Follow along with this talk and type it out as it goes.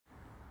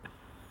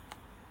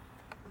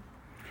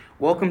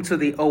Welcome to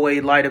the OA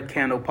Light Up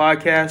Candle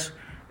podcast.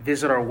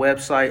 Visit our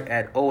website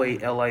at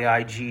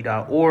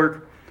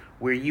oalaig.org,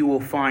 where you will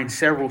find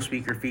several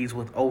speaker feeds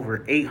with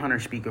over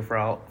 800 speaker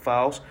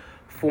files,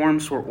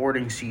 forms for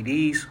ordering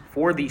CDs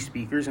for these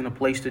speakers, and a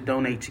place to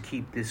donate to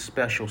keep this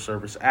special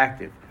service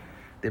active.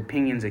 The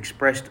opinions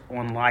expressed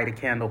on Light a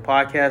Candle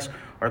podcast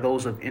are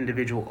those of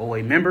individual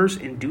OA members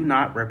and do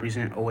not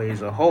represent OA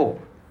as a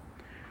whole.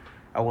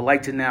 I would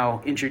like to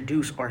now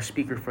introduce our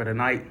speaker for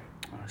tonight,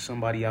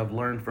 somebody I've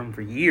learned from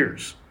for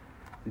years,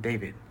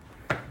 David.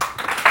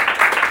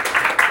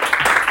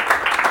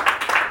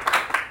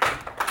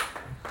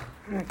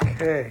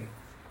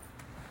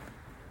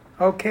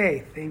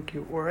 Okay, thank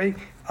you, Ori.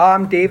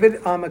 I'm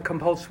David. I'm a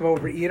compulsive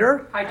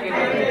overeater. Hi,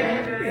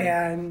 David.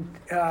 And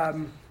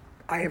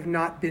I have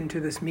not been to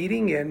this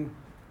meeting in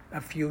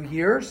a few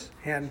years,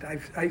 and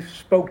I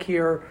spoke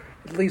here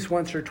at least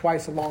once or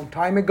twice a long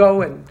time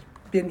ago, and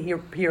been here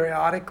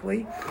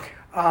periodically,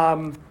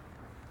 and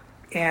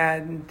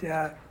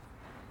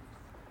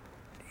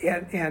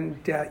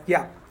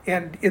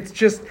it's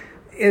just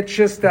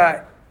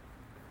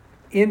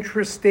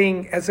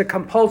interesting as a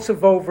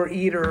compulsive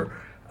overeater.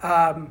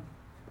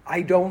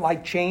 I don't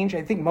like change.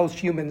 I think most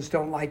humans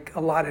don't like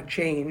a lot of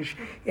change,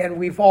 and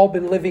we've all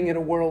been living in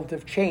a world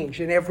of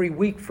change, and every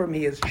week for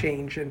me is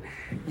change. And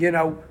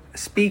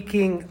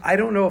speaking, I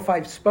don't know if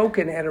I've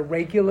spoken at a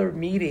regular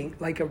meeting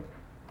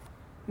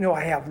No,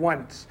 I have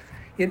once.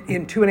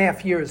 In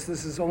 2.5 years,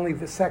 this is only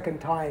the second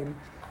time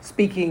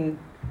speaking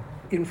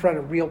in front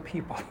of real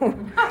people.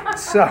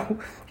 So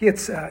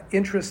it's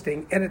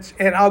interesting.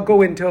 And I'll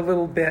go into a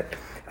little bit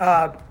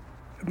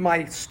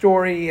my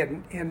story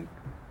in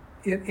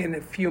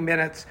a few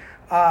minutes,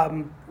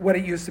 what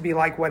it used to be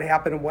like, what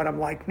happened, and what I'm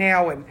like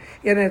now. And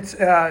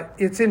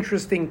it's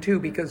interesting, too,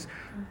 because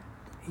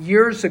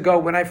years ago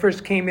when I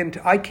first came into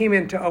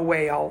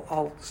OA,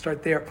 I'll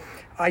start there.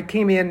 I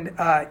came in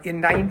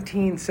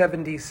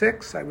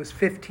 1976. I was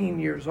 15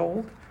 years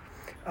old.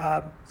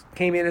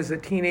 Came in as a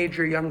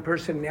teenager, young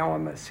person. Now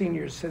I'm a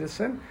senior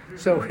citizen.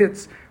 So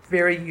it's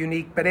very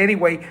unique. But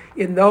anyway,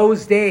 in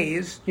those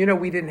days,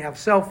 we didn't have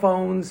cell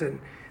phones, and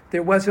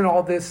there wasn't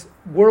all this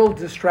world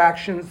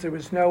distractions. There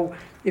was no,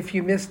 if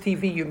you missed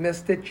TV, you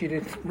missed it. You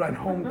didn't run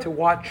home to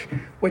watch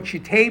what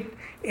you taped.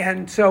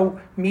 And so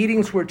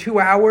meetings were 2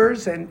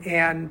 hours,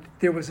 and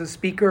there was a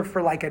speaker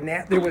for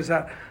there was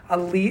a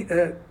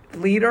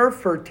leader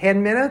for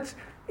 10 minutes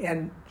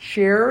and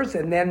shares,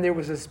 and then there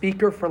was a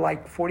speaker for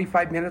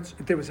 45 minutes.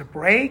 There was a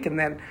break, and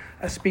then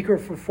a speaker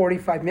for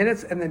 45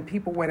 minutes, and then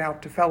people went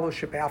out to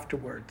fellowship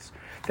afterwards.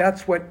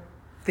 That's what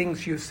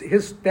things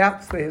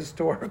that's the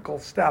historical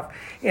stuff.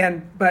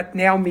 But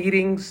now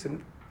meetings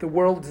and the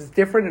world is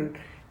different,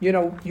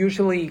 and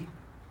usually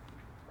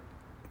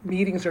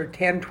meetings are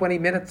 10, 20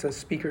 minutes as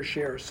speaker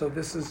shares. So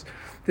this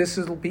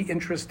will be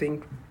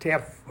interesting to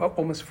have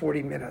almost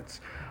 40 minutes.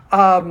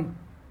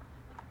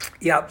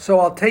 So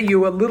I'll tell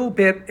you a little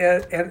bit,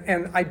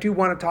 and I do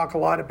want to talk a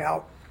lot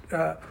about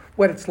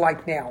what it's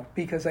like now,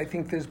 because I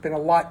think there's been a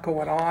lot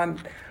going on,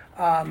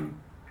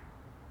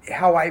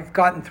 how I've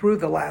gotten through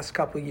the last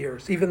couple of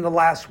years, even the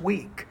last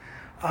week,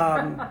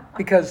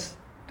 because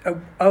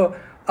a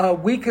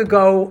week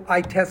ago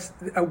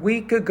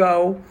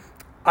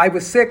I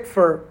was sick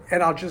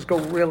and I'll just go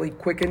really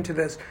quick into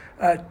this.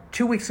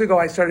 2 weeks ago,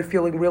 I started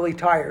feeling really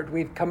tired.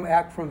 We'd come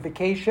back from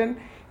vacation,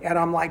 and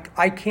I'm like,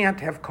 I can't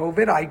have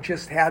COVID. I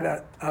just had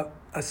a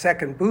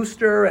second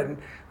booster, and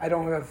I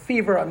don't have a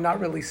fever. I'm not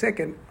really sick,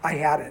 and I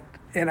had it,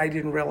 and I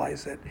didn't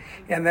realize it.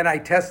 And then I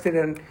tested,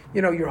 and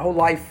your whole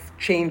life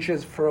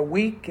changes for a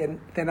week, and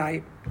then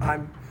I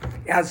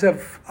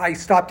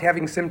stopped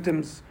having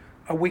symptoms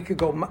a week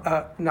ago,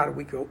 not a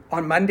week ago,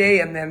 on Monday,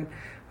 and then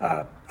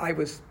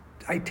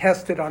I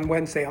tested on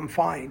Wednesday. I'm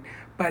fine,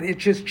 but it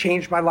just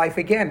changed my life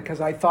again,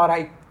 because I thought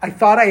I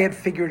had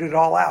figured it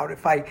all out.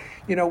 If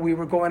we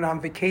were going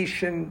on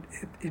vacation.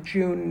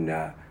 June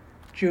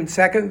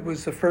 2nd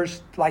was the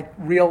first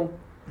real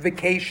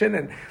vacation,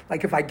 and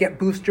if I get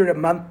boosted a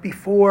month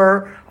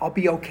before, I'll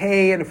be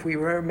okay. And if we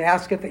wear a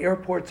mask at the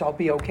airports, I'll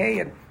be okay.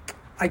 And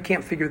I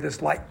can't figure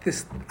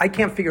I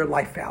can't figure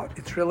life out.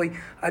 It's really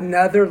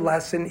another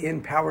lesson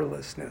in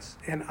powerlessness,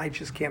 and I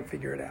just can't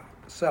figure it out.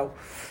 So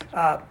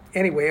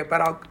anyway,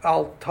 but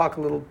I'll talk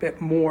a little bit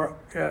more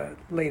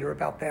later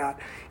about that.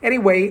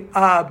 Anyway,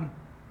 I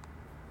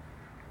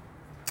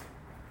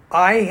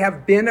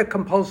have been a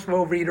compulsive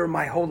overeater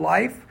my whole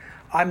life.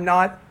 I'm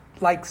not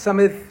like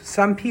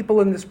some people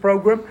in this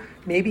program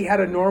maybe had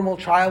a normal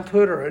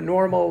childhood or a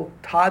normal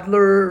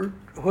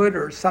toddlerhood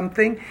or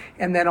something,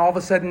 and then all of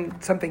a sudden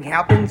something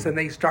happens and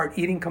they start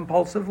eating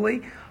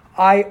compulsively.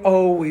 I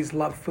always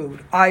loved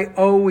food.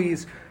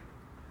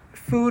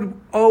 Food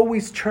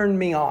always turned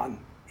me on.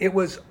 It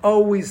was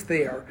always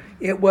there.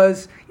 It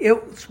was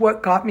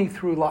what got me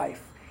through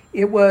life.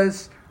 It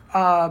was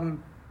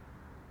from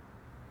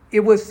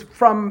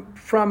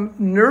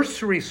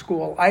nursery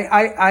school.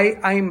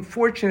 I'm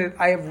fortunate.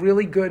 I have a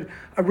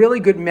really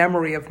good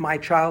memory of my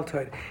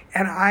childhood,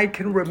 and I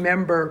can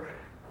remember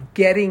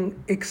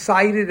getting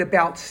excited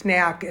about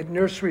snack at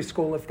nursery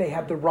school if they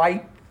had the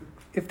right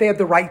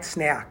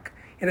snack.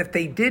 And if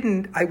they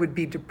didn't, I would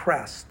be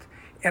depressed.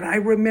 And I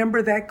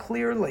remember that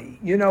clearly,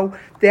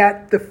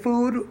 that the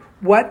food,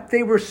 what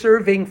they were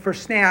serving for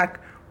snack,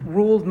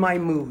 ruled my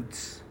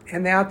moods.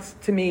 And that's,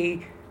 to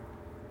me,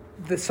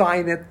 the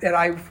sign that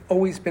I've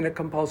always been a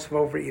compulsive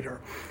overeater.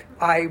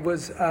 I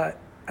was a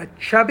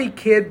chubby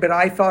kid, but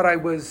I thought I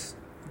was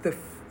the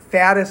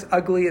fattest,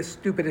 ugliest,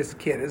 stupidest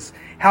kid is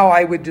how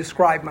I would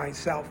describe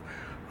myself.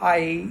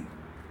 I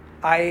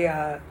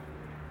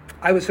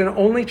was an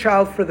only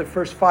child for the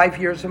first 5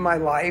 years of my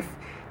life,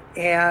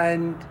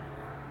 and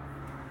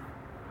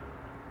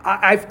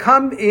I've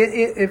come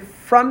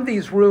from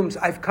these rooms.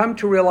 I've come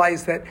to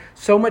realize that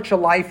so much of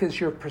life is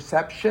your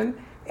perception,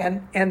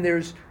 and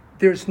there's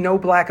no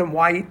black and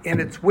white, and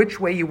it's which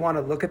way you want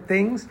to look at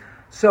things.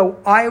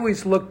 So I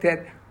always looked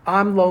at,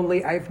 I'm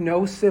lonely, I have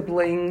no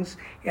siblings,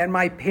 and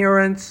my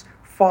parents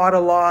fought a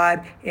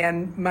lot,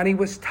 and money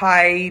was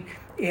tight,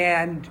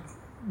 and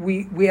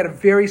we had a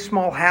very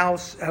small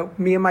house.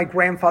 Me and my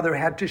grandfather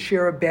had to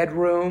share a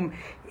bedroom,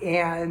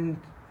 and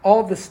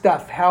all the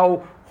stuff,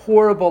 how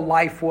horrible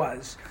life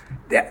was.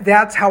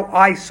 That's how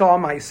I saw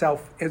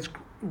myself as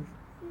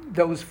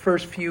those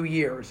first few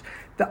years.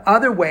 The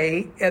other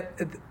way,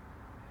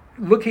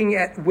 looking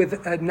at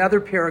with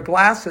another pair of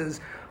glasses,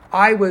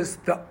 I was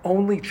the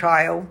only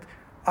child.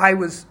 I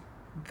was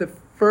the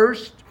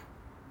first.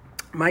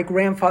 My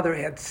grandfather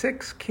had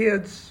 6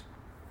 kids,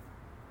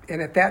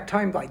 and at that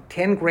time, like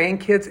 10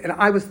 grandkids, and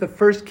I was the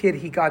first kid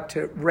he got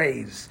to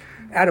raise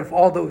out of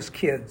all those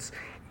kids.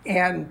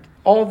 And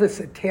all this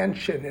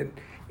attention,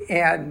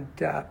 and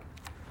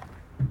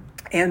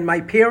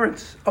my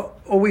parents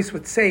always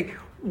would say,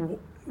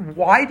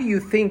 why do you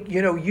think,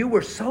 you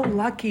were so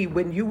lucky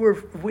when you were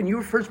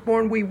first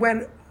born? We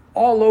went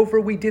all over,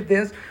 we did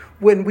this.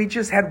 When we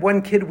just had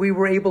one kid, we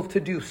were able to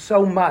do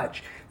so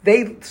much.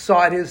 They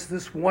saw it as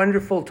this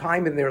wonderful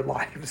time in their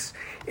lives.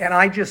 And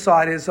I just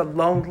saw it as a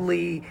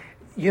lonely,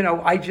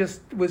 I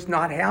just was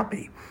not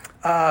happy.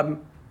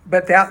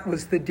 But that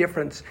was the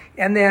difference.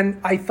 And then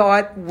I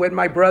thought when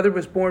my brother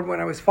was born when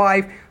I was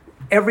 5,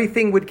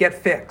 everything would get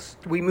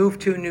fixed. We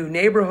moved to a new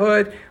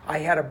neighborhood. I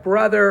had a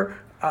brother.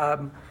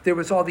 There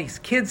was all these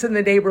kids in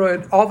the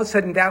neighborhood. All of a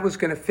sudden, that was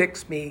going to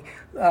fix me.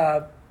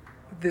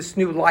 This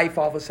new life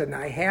all of a sudden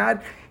I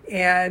had.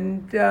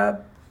 And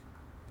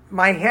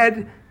my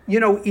head,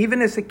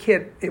 even as a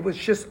kid, it was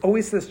just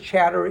always this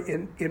chatter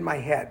in my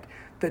head.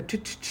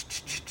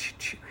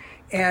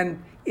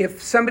 And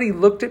if somebody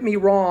looked at me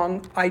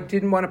wrong, I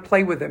didn't want to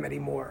play with them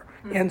anymore.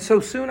 And so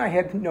soon I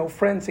had no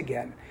friends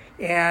again.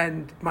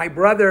 And my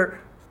brother,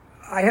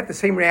 I had the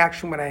same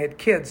reaction when I had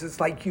kids. It's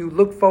like you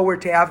look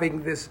forward to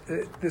having this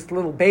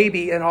little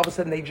baby, and all of a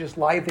sudden they just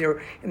lie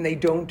there and they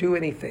don't do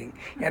anything.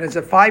 And as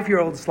a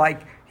 5-year-old, it's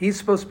like, he's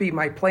supposed to be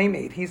my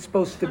playmate. He's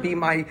supposed to be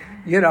my,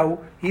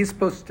 he's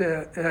supposed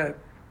to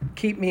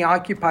keep me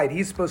occupied.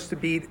 He's supposed to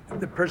be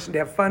the person to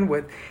have fun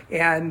with.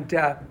 And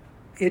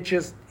it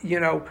just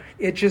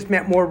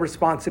meant more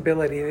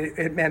responsibility.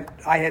 It meant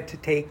I had to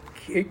take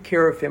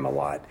care of him a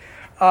lot.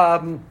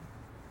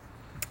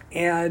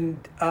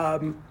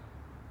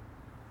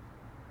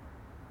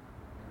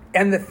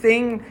 And the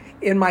thing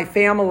in my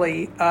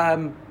family,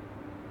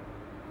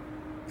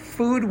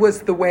 food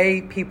was the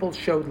way people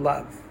showed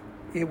love.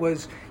 It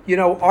was,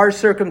 our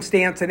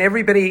circumstance, and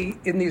everybody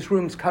in these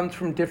rooms comes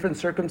from different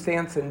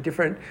circumstance and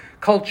different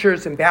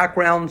cultures and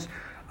backgrounds.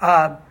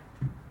 And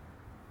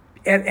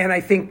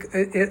I think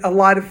a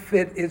lot of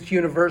it is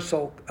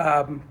universal.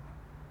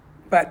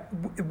 But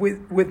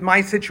with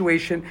my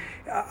situation,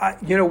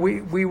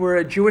 we were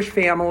a Jewish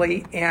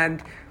family,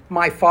 and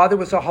my father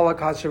was a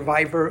Holocaust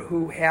survivor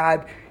who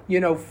had,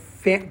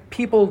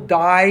 people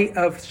die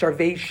of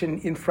starvation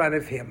in front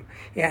of him.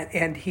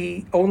 And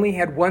he only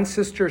had one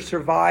sister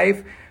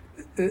survive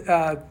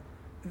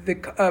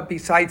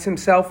besides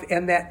himself,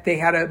 and that they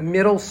had a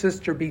middle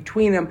sister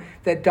between them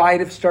that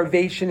died of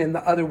starvation in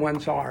the other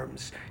one's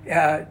arms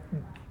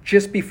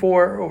just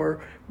before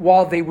or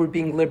while they were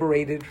being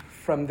liberated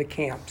from the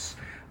camps.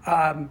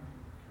 And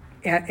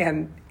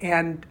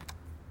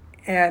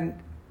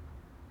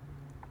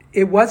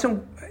it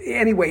wasn't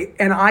anyway.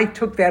 And I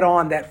took that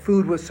on. That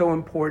food was so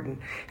important,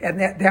 and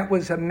that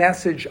was a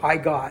message I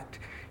got.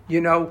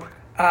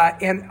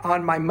 And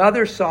on my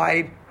mother's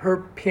side, her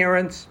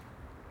parents,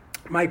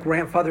 my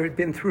grandfather had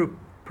been through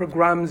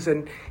pogroms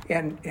and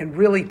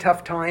really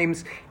tough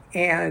times,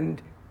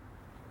 and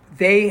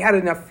they had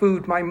enough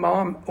food. My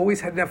mom always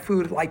had enough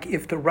food, like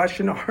if the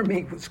Russian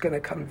army was going to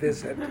come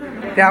visit.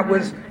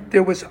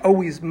 There was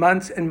always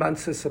months and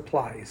months of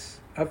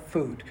supplies of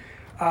food.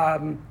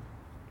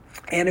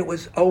 And it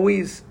was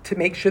always to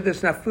make sure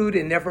there's enough food,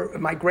 and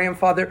my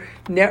grandfather,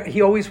 he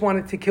always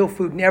wanted to kill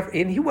food,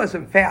 and he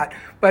wasn't fat,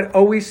 but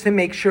always to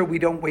make sure we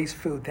don't waste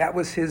food. That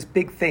was his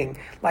big thing.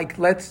 Like,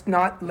 let's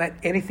not let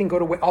anything go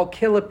to waste. I'll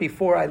kill it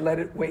before I let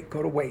it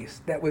go to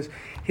waste. That was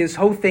his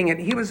whole thing. And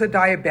he was a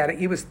diabetic.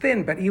 He was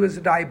thin, but he was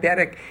a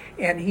diabetic,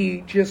 and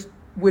he just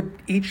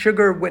would eat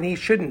sugar when he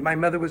shouldn't. My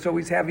mother was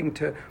always having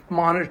to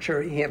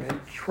monitor him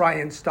and try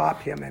and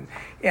stop him,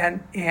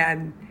 and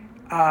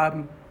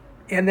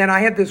then I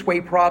had this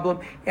weight problem,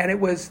 and it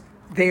was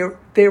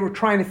they were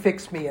trying to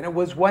fix me, and it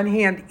was one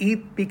hand,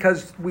 eat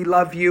because we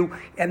love you,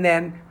 and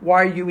then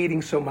why are you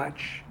eating so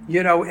much?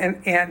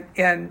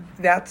 And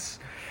that's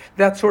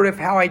sort of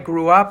how I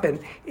grew up,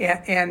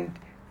 and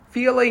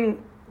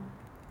feeling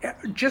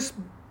just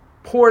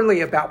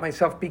poorly about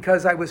myself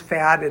because I was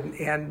fat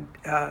and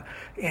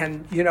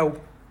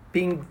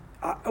being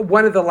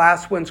one of the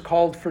last ones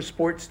called for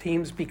sports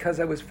teams because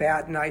I was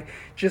fat, and I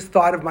just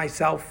thought of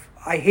myself.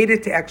 I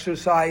hated to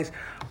exercise.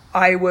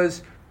 I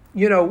was,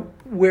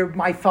 where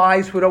my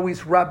thighs would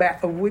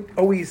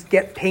always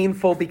get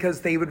painful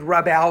because they would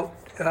rub out.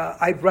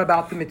 I'd rub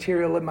out the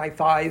material in my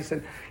thighs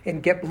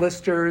and get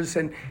blisters,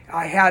 and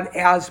I had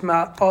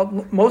asthma.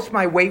 Most of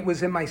my weight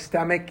was in my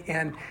stomach,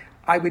 and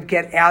I would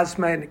get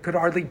asthma and could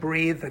hardly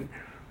breathe. And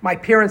my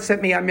parents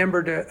sent me, I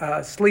remember, to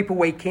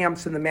sleepaway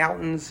camps in the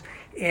mountains,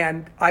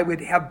 and I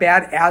would have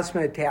bad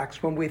asthma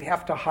attacks when we'd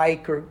have to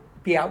hike or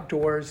be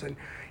outdoors.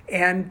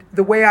 And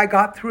the way I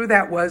got through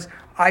that was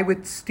I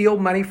would steal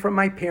money from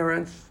my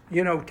parents,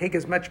 take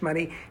as much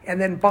money,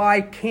 and then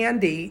buy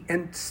candy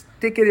and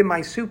stick it in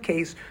my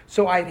suitcase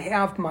so I'd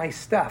have my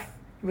stuff.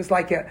 It was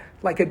like a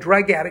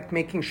drug addict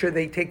making sure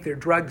they take their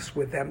drugs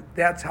with them.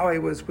 That's how I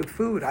was with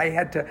food. I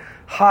had to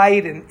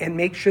hide and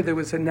make sure there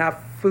was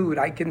enough food.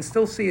 I can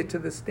still see it to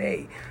this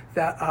day.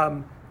 That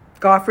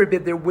God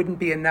forbid there wouldn't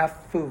be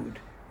enough food.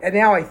 And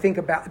now I think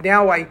about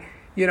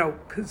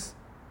because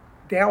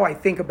now I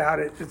think about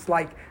it. It's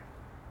like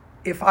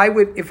if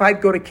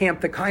I'd go to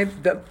camp, the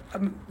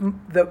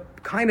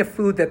kind of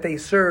food that they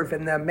serve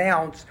and the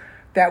amounts,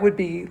 that would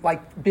be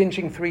like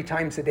binging 3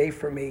 times a day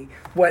for me.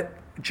 What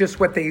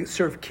they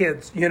serve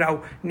kids,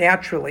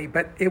 naturally.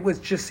 But it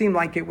just seemed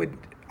like it would.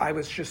 I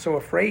was just so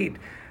afraid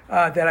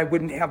that I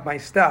wouldn't have my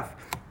stuff.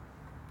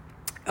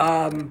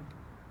 And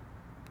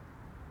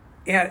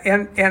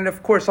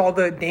of course all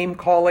the name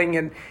calling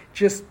and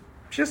just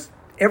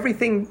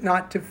everything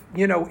not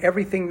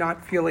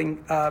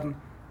feeling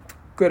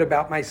good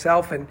about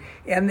myself, and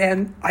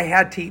then I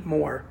had to eat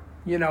more,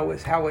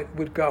 is how it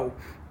would go.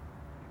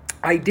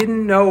 I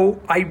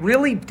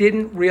really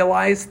didn't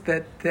realize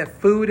that the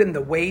food and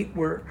the weight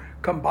were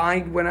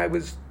combined when I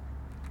was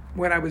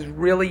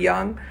really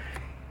young.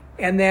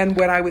 And then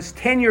when I was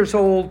 10 years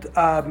old,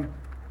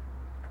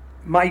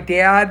 my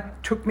dad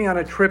took me on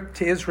a trip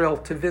to Israel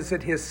to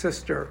visit his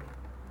sister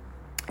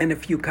and a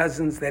few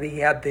cousins that he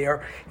had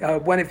there.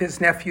 One of his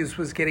nephews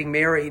was getting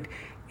married.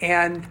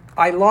 And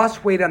I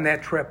lost weight on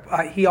that trip.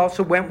 He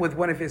also went with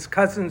one of his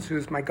cousins,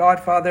 who's my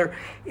godfather,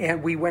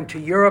 and we went to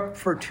Europe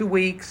for 2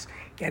 weeks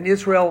and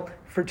Israel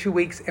for 2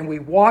 weeks, and we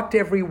walked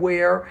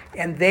everywhere,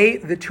 and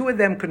the two of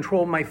them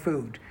controlled my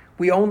food.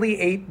 We only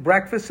ate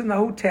breakfast in the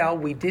hotel,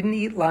 we didn't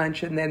eat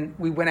lunch, and then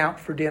we went out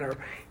for dinner.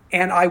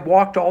 And I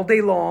walked all day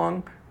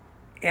long,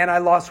 and I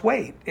lost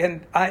weight.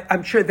 And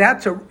I'm sure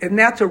that's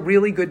a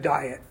really good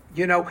diet.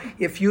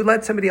 If you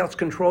let somebody else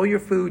control your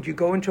food, you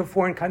go into a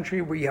foreign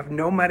country where you have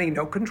no money,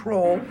 no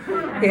control,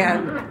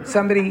 and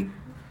somebody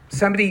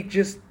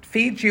just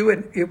feeds you,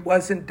 and it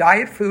wasn't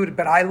diet food,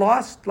 but I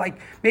lost like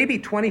maybe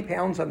 20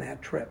 pounds on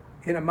that trip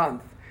in a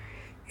month.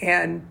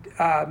 And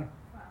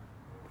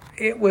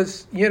it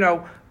was,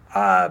 and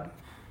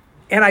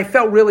I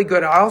felt really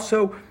good. I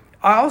also,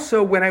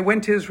 when I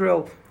went to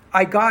Israel,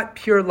 I got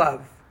pure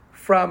love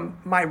from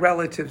my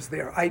relatives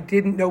there.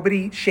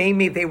 Nobody shamed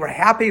me. They were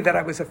happy that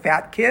I was a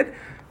fat kid.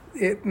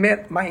 It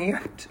meant my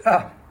aunt,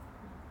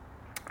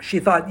 she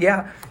thought,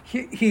 yeah,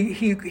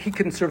 he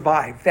can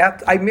survive.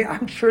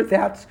 I'm sure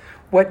that's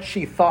what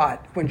she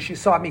thought when she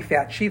saw me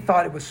fat. She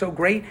thought it was so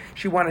great,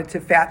 she wanted to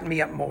fatten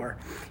me up more.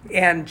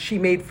 And she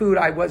made food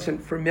I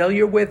wasn't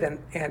familiar with,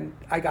 and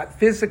I got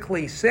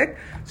physically sick,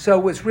 so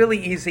it was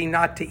really easy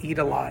not to eat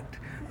a lot.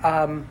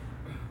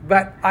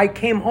 But I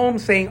came home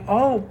saying,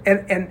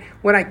 and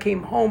when I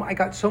came home, I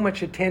got so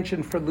much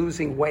attention for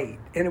losing weight,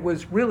 and it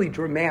was really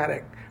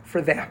dramatic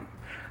for them.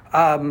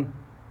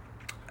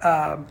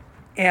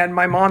 And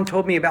my mom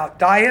told me about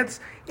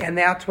diets, and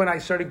that's when I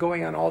started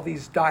going on all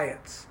these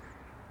diets.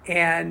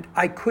 And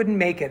I couldn't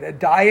make it. A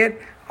diet,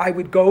 I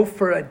would go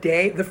for a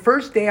day. The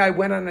first day I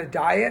went on a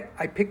diet,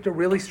 I picked a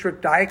really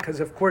strict diet because,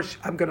 of course,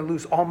 I'm going to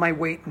lose all my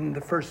weight in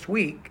the first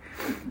week,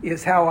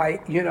 is how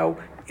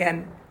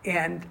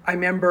and I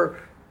remember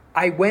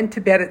I went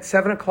to bed at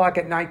 7 o'clock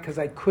at night because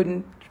I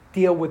couldn't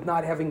deal with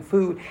not having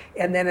food.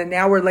 And then an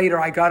hour later,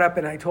 I got up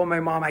and I told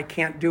my mom, I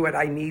can't do it.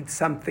 I need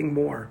something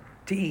more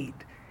to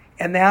eat.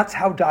 And that's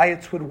how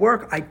diets would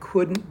work. I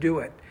couldn't do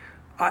it.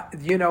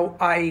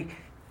 I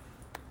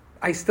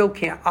still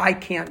can't. I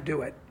can't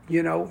do it.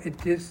 It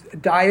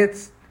just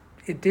diets.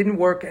 It didn't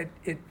work.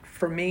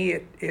 For me.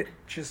 It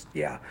just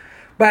yeah.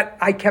 But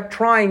I kept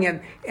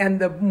trying, and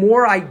the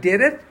more I did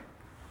it,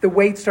 the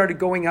weight started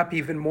going up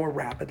even more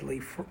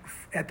rapidly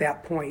at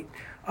that point.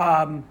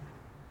 And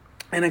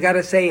I got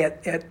to say,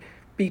 at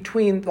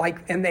between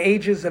in the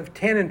ages of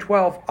 10 and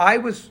 12, I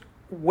was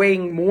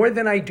weighing more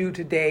than I do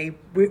today.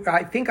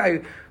 I think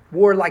I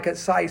wore like a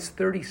size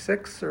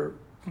 36 or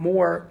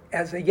more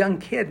as a young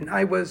kid, and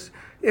I was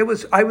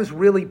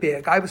really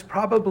big. I was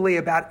probably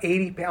about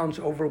 80 pounds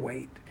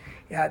overweight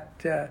at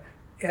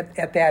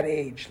that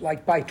age.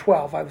 Like by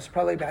 12, I was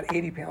probably about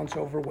 80 pounds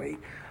overweight.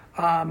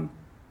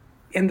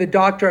 And the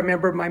doctor, I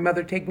remember my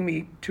mother taking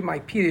me to my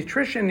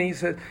pediatrician,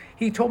 and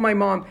he told my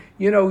mom,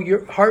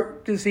 your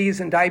heart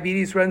disease and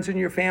diabetes runs in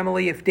your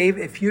family.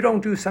 If you don't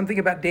do something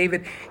about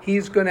David,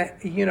 he's gonna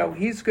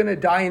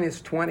die in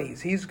his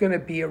 20s. He's gonna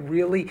be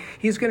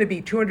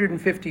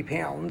 250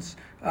 pounds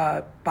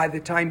by the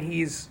time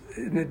he's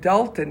an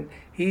adult, and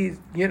he's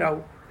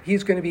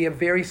gonna be a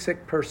very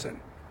sick person.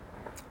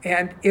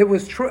 And it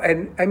was true,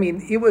 and I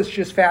mean, it was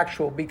just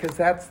factual, because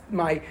that's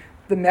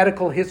the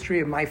medical history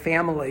of my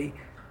family.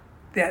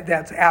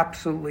 That's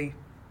absolutely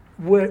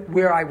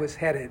where I was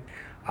headed.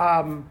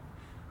 And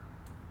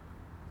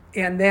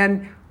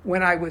then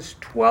when I was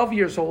 12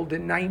 years old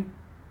in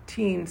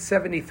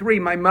 1973,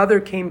 my mother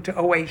came to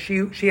OA.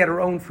 She had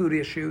her own food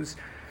issues,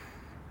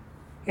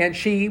 and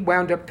she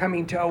wound up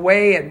coming to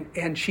OA,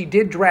 and she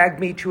did drag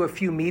me to a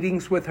few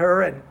meetings with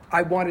her, and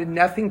I wanted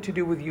nothing to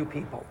do with you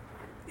people.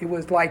 It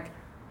was like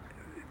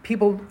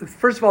people,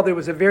 first of all, there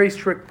was a very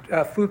strict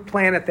food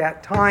plan at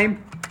that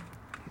time.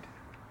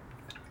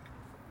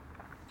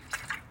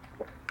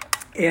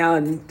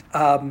 And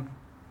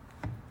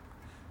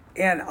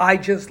I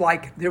just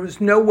there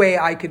was no way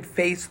I could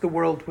face the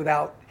world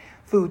without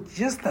food.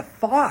 Just the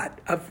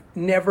thought of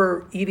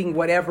never eating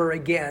whatever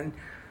again,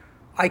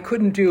 I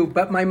couldn't do.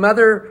 But my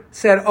mother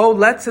said, "Oh,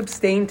 let's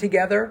abstain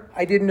together."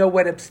 I didn't know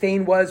what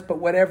abstain was, but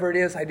whatever it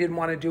is, I didn't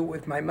want to do it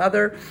with my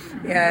mother.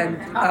 And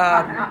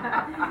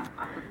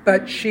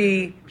but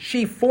she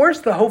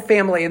forced the whole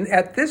family. And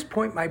at this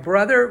point, my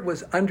brother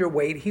was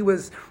underweight. He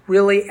was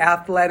really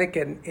athletic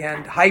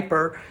and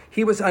hyper.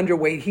 He was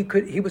underweight.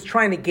 He was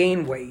trying to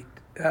gain weight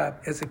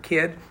as a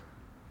kid.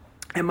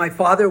 And my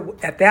father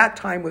at that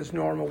time was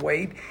normal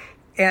weight.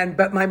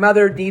 But my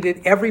mother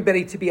needed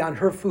everybody to be on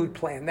her food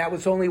plan. That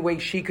was the only way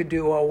she could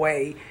do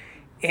OA.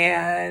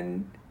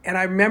 And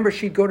I remember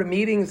she'd go to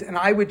meetings, and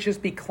I would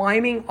just be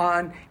climbing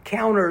on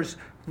counters,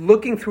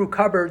 looking through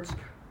cupboards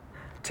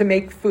to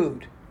make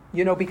food,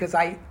 because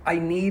I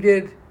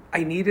needed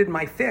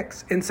my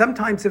fix. And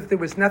sometimes if there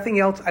was nothing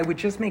else, I would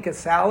just make a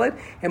salad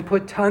and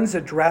put tons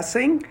of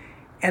dressing,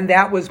 and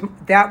that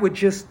would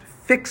just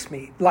fix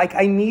me. Like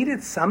I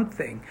needed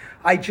something.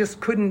 I just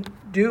couldn't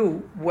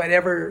do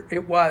whatever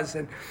it was.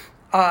 And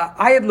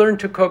I had learned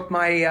to cook.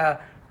 My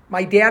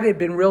dad had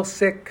been real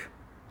sick.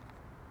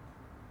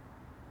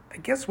 I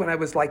guess when I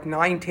was like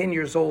 9, 10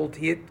 years old,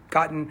 he had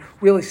gotten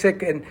really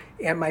sick, and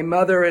my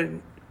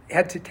mother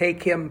had to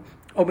take him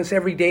almost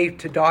every day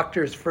to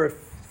doctors for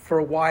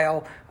a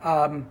while.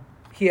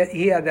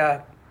 He had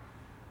a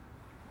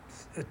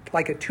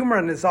tumor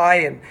in his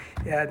eye,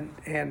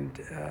 and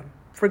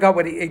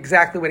forgot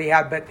exactly what he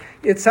had, but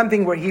it's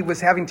something where he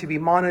was having to be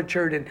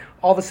monitored, and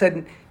all of a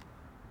sudden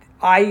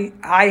I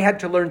had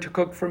to learn to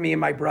cook for me and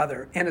my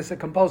brother. And as a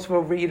compulsive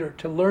overeater,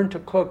 to learn to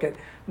cook at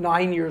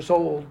 9 years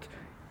old,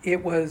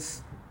 it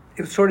was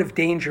sort of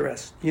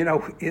dangerous.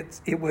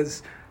 It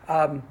was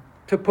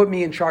to put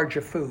me in charge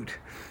of food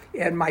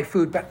and my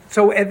food. But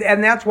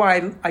and that's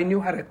why I knew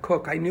how to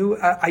cook. I knew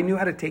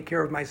how to take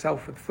care of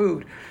myself with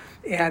food.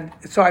 And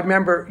so I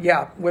remember,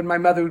 when my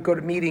mother would go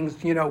to meetings,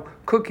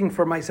 cooking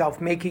for myself,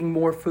 making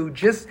more food,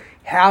 just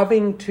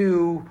having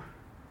to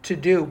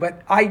do.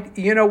 But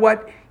you know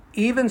what?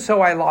 Even so,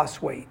 I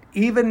lost weight.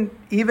 Even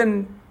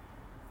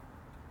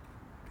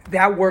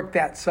that worked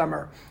that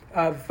summer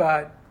of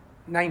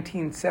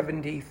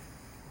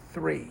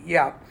 1973.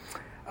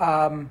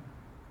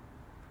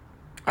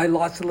 I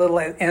lost a little,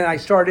 and I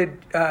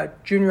started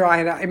junior high,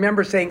 and I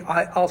remember saying,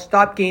 I'll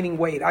stop gaining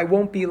weight. I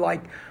won't be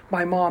like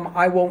my mom.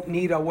 I won't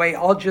need a weight.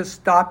 I'll just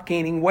stop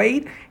gaining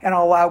weight, and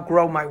I'll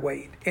outgrow my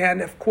weight.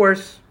 And of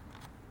course,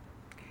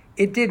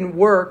 it didn't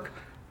work.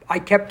 I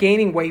kept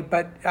gaining weight,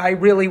 but I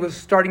really was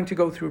starting to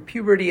go through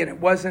puberty, and it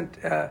wasn't,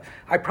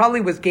 I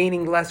probably was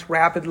gaining less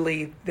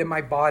rapidly than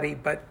my body,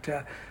 but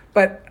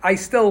I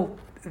still,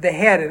 the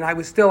head, and I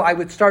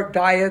would start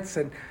diets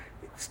and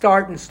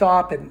start and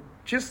stop, and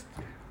just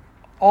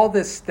all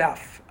this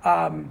stuff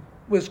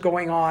was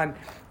going on.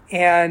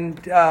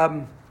 And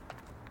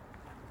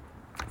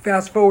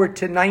fast forward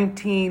to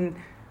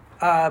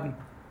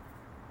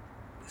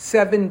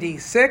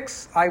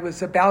 1976,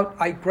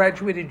 I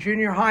graduated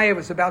junior high. I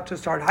was about to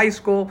start high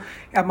school,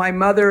 and my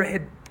mother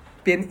had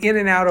been in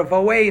and out of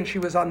OA, and she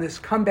was on this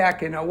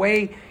comeback in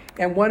OA.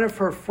 And one of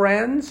her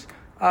friends,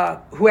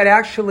 who had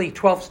actually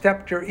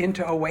 12-stepped her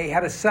into OA,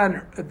 had a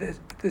son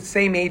the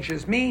same age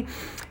as me.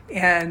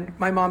 And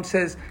my mom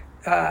says,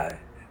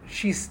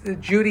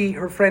 Judy,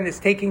 her friend, is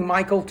taking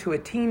Michael to a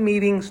teen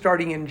meeting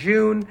starting in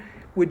June.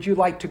 Would you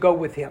like to go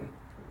with him?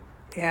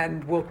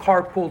 And we'll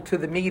carpool to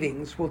the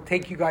meetings. We'll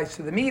take you guys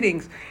to the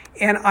meetings.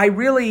 And I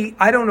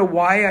don't know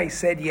why I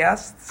said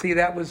yes. See,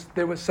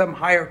 there was some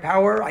higher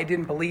power. I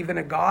didn't believe in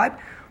a God,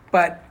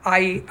 but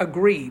I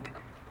agreed.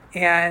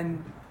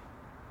 And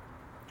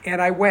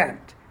and I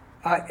went.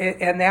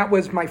 And that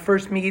was my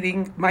first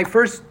meeting,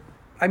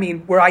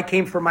 where I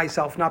came for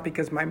myself, not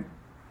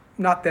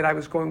that I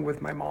was going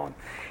with my mom.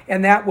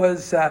 And that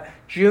was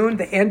June,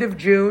 the end of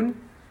June.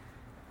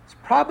 It's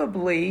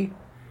probably,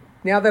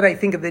 now that I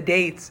think of the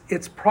dates,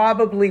 it's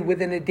probably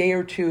within a day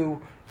or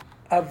two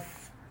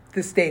of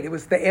this date. It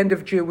was the end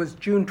of June, it was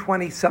June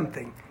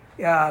 20-something.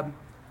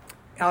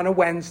 On a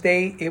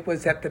Wednesday, it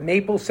was at the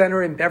Maple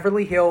Center in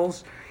Beverly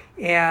Hills,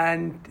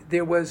 and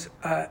there was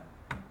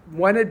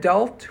one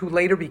adult who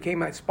later became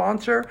my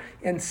sponsor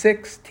and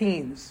 6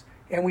 teens.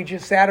 And we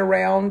just sat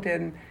around,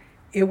 and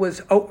it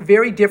was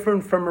very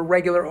different from a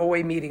regular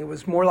OA meeting. It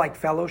was more like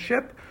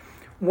fellowship.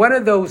 One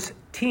of those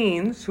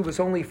teens, who was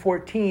only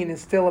 14,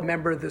 is still a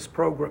member of this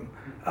program.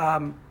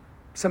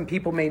 Some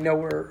people may know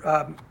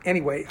her.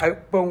 Anyway, I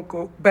won't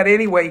go. But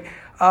anyway,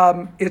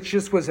 it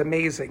just was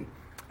amazing.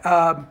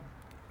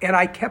 And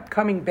I kept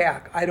coming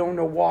back. I don't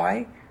know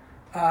why.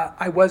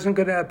 I wasn't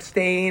going to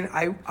abstain.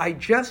 I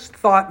just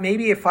thought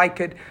maybe if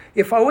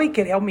OA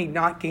could help me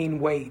not gain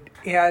weight.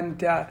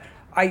 And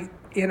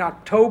in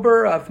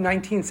October of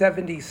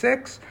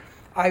 1976,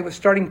 I was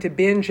starting to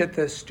binge at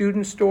the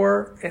student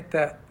store at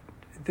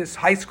this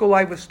high school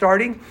I was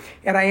starting.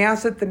 And I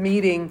asked at the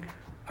meeting,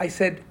 I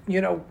said,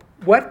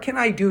 what can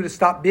I do to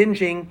stop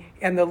binging?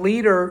 And the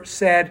leader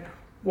said,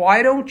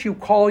 why don't you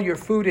call your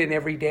food in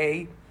every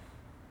day?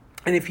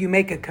 And if you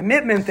make a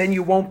commitment, then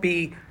you won't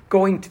be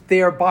going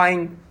there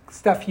buying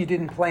stuff you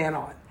didn't plan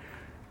on.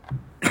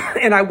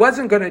 And I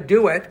wasn't going to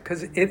do it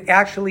because it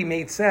actually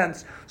made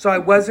sense. So I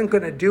wasn't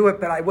going to do it,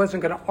 but I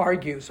wasn't going to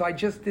argue. So I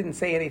just didn't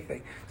say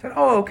anything. I said,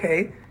 oh,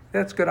 okay,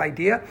 that's a good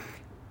idea.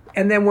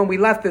 And then when we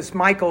left,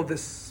 Michael,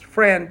 this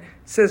friend,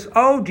 says,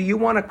 oh, do you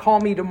want to call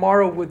me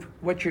tomorrow with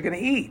what you're going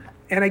to eat?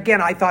 And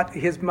again, I thought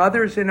his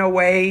mother's in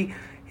OA.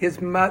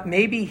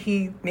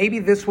 Maybe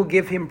this will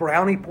give him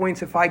brownie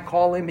points if I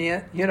call him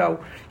in.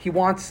 He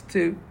wants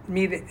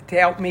me to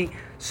help me.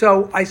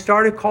 So I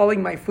started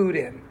calling my food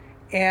in.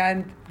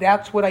 And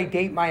that's what I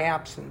date my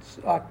absence,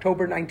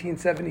 October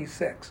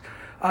 1976.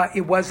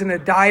 It wasn't a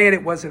diet.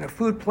 It wasn't a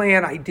food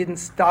plan. I didn't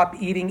stop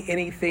eating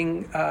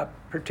anything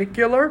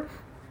particular.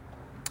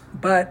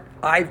 But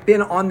I've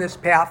been on this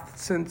path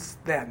since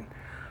then.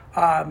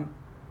 And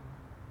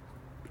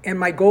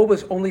my goal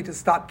was only to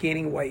stop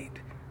gaining weight.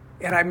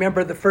 And I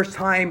remember the first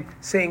time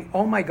saying,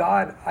 oh my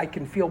God, I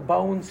can feel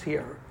bones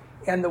here.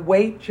 And the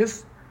weight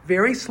just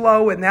very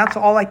slow, and that's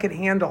all I could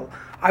handle.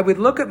 I would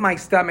look at my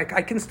stomach.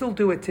 I can still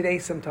do it today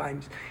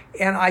sometimes.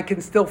 And I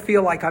can still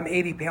feel like I'm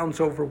 80 pounds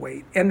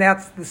overweight. And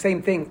that's the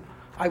same thing.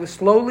 I was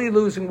slowly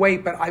losing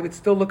weight, but I would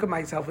still look at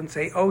myself and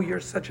say, oh, you're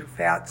such a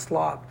fat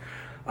slob.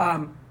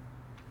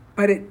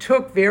 But it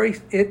took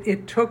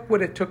it took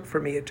what it took for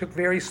me. It took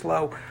very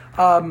slow.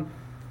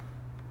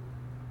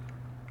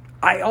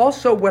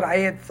 What I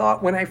had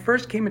thought when I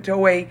first came into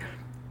OA,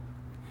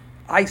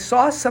 I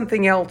saw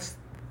something else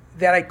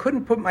that I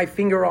couldn't put my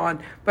finger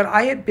on, but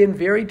I had been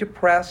very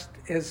depressed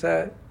as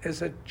a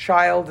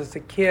child, as a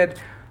kid.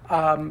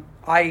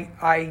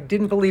 I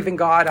didn't believe in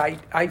God.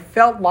 I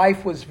felt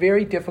life was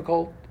very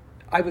difficult.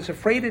 I was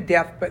afraid of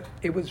death, but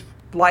it was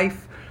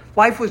life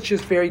was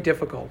just very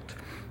difficult.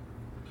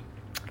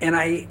 And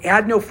I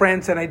had no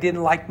friends, and I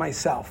didn't like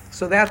myself.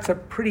 So that's a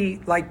pretty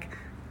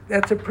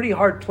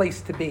hard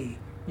place to be.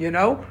 And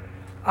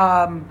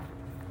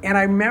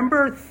I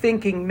remember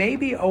thinking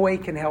maybe OA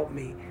can help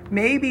me.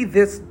 Maybe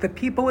the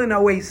people in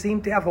OA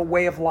seem to have a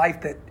way of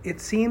life that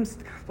it seems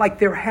like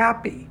they're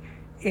happy.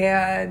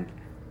 And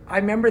I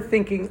remember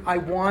thinking, I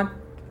want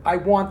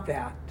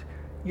that,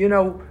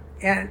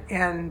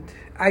 and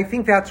I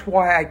think that's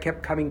why I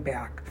kept coming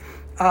back.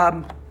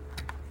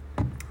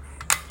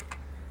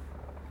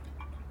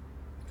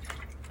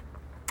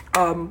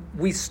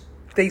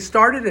 They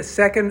started a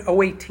second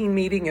OA teen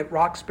meeting at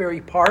Roxbury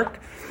Park,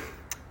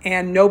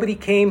 and nobody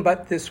came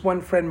but this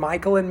one friend,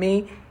 Michael, and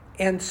me.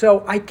 And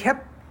so I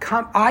kept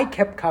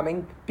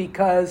coming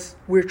because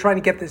we were trying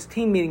to get this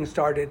teen meeting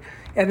started.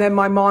 And then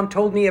my mom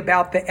told me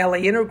about the LA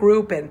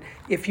Intergroup, and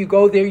if you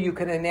go there, you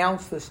can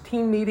announce this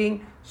teen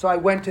meeting. So I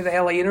went to the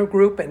LA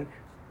Intergroup, and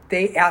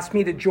they asked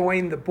me to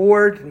join the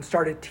board and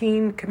start a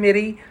teen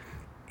committee.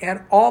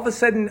 And all of a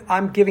sudden,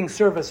 I'm giving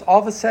service. All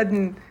of a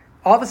sudden,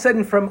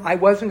 from I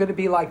wasn't going to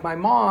be like my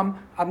mom,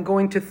 I'm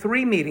going to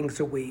 3 meetings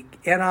a week.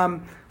 And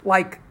I'm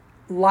like,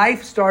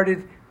 life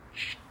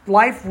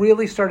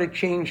really started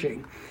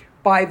changing.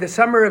 By the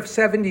summer of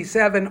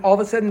 77, all of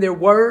a sudden there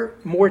were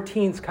more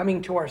teens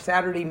coming to our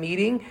Saturday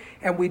meeting,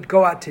 and we'd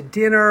go out to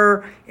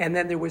dinner, and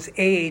then there was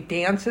AA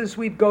dances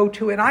we'd go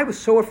to. And I was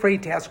so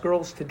afraid to ask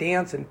girls to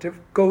dance and to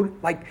go,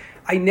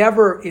 I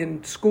never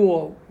in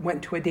school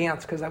went to a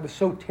dance because I was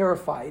so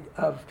terrified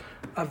of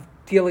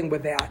dealing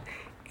with that.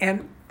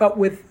 But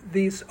with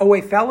these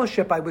OA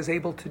fellowship, I was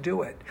able to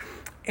do it.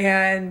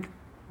 And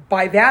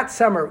by that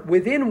summer,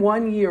 within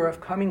 1 year of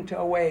coming to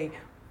OA,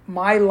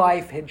 my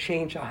life had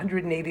changed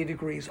 180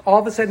 degrees. All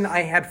of a sudden,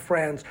 I had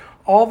friends.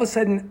 All of a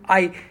sudden,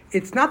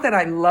 it's not that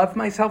I loved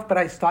myself, but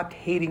I stopped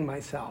hating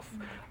myself.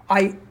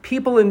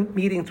 people in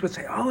meetings would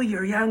say, "Oh,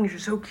 you're young, you're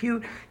so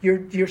cute,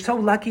 you're so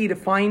lucky to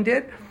find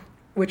it,"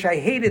 which I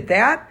hated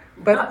that,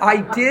 but I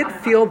did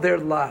feel their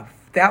love.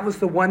 That was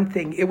the one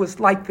thing. It was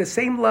like the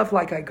same love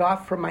like I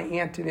got from my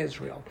aunt in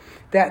Israel.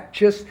 That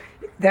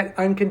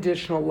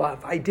unconditional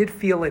love. I did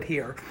feel it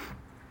here.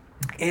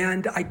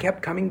 And I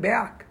kept coming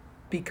back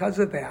because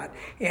of that.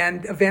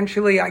 And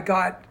eventually I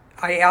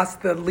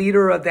asked the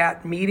leader of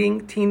that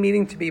teen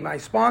meeting to be my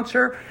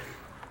sponsor.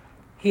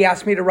 He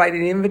asked me to write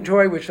an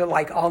inventory, which is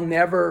like,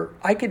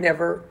 I could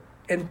never,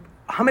 and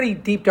how many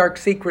deep, dark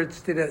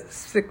secrets did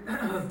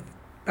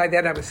by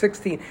then I was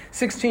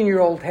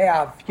 16-year-old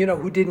have,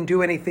 who didn't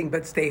do anything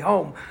but stay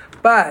home.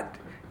 But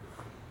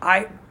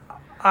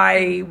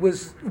I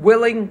was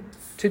willing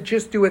to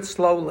just do it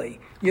slowly,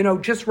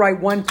 just write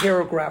one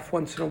paragraph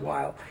once in a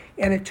while.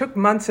 And it took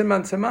months and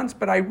months and months,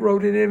 but I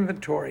wrote an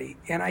inventory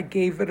and I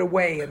gave it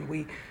away. And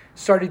we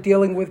started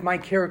dealing with my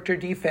character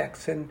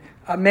defects and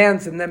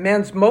amends. And the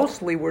amends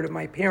mostly were to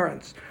my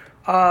parents.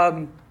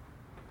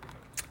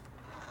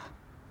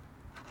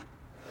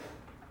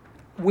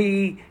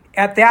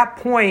 At that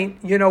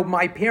point,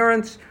 my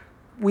parents,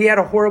 we had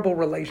a horrible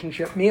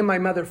relationship. Me and my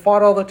mother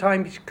fought all the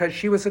time because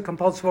she was a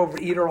compulsive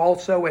overeater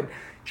also, and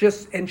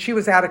she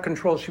was out of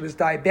control. She was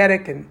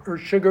diabetic, and her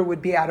sugar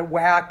would be out of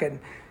whack, and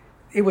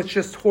it was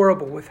just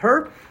horrible with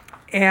her.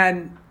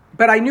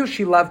 But I knew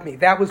she loved me.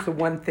 That was the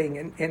one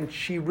thing, and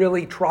she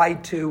really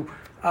tried to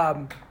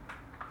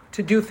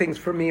do things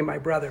for me and my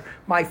brother.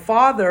 My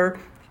father,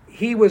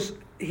 he was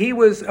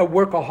a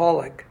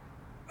workaholic,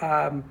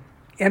 and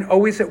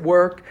always at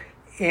work.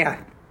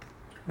 And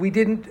we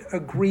didn't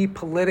agree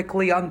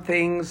politically on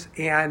things,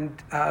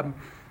 and I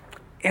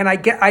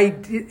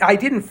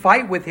didn't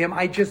fight with him.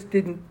 I just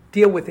didn't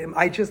deal with him.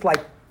 I just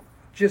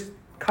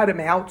cut him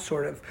out,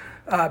 sort of,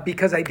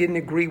 because I didn't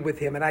agree with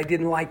him, and I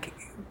didn't like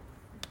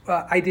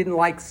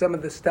some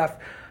of the stuff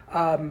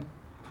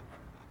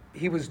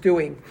he was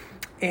doing,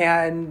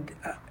 and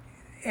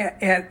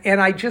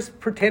I just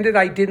pretended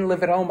I didn't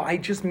live at home. I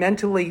just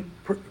mentally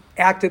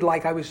acted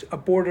like I was a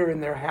boarder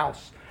in their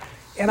house.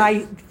 And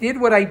I did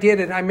what I did,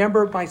 and I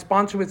remember my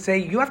sponsor would say,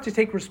 "You have to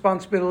take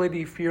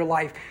responsibility for your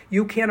life.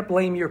 You can't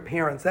blame your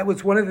parents." That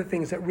was one of the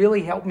things that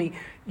really helped me.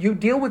 You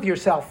deal with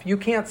yourself. You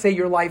can't say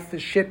your life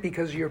is shit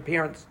because of your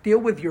parents. Deal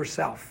with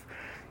yourself.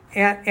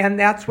 And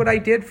that's what I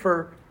did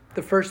for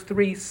the first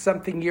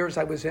 3-something years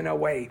I was in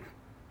OA.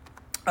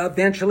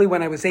 Eventually,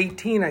 when I was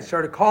 18, I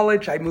started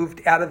college. I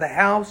moved out of the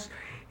house,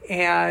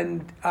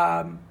 and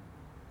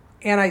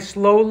I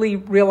slowly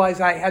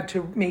realized I had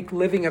to make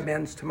living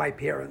amends to my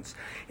parents.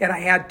 And I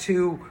had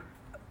to,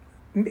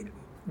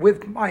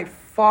 with my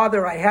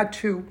father, I had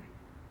to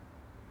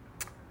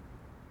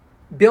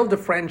build a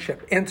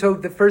friendship. And so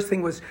the first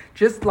thing was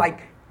just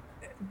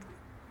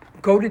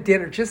go to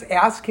dinner. Just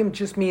ask him,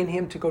 just me and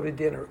him, to go to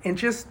dinner. And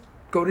just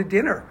go to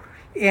dinner.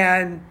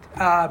 And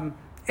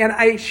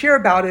I share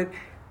about it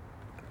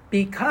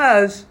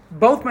because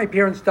both my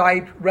parents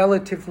died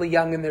relatively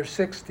young in their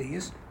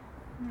 60s.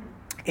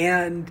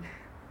 And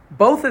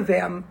both of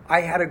them,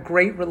 I had a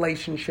great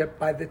relationship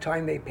by the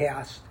time they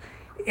passed.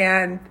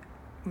 And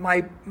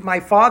my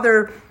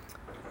father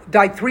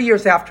died 3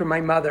 years after my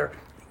mother,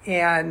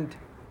 and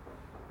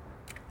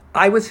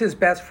I was his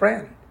best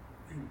friend.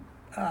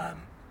 And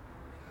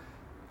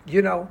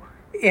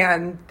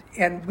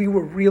we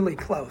were really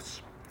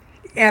close.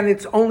 And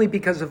it's only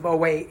because of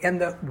OA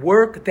and the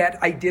work that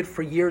I did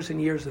for years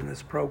and years in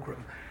this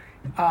program.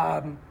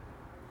 And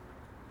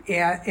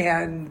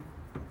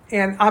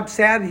I'm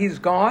sad he's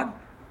gone.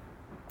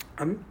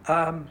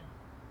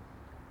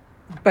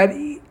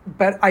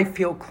 But I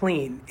feel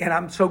clean, and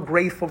I'm so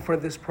grateful for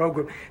this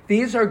program.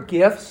 These are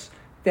gifts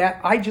that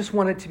I just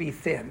wanted to be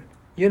thin,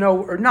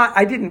 or not.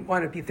 I didn't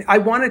want to be thin. I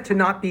wanted to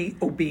not be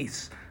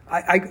obese.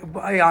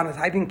 I honest,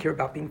 I didn't care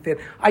about being thin.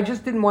 I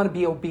just didn't want to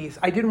be obese.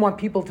 I didn't want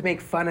people to make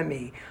fun of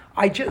me.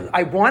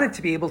 I wanted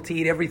to be able to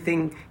eat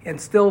everything and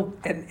still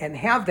and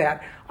have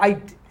that.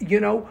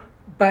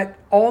 But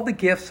all the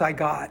gifts I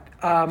got.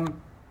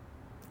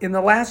 In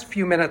the last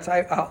few minutes,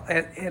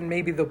 and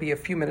maybe there'll be a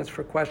few minutes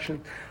for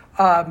questions,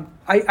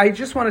 I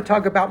just want to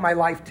talk about my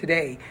life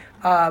today.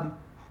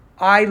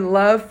 I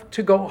love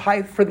to go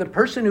hike. For the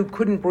person who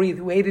couldn't breathe,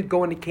 who hated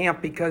going to camp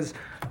because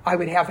I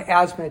would have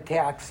asthma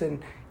attacks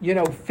and,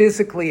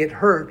 physically it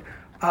hurt.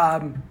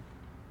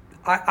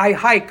 I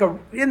hike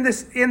in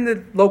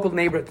the local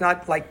neighborhood,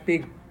 not like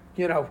big,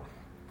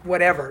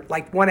 whatever,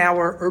 like 1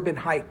 hour urban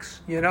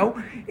hikes,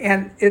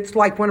 and it's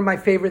like one of my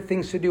favorite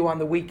things to do on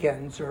the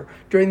weekends. Or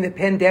during the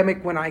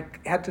pandemic, when I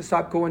had to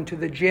stop going to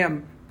the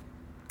gym,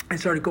 I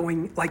started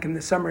going like in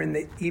the summer in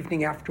the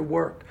evening after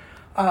work.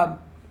 And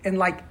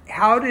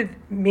how did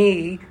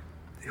me,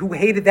 who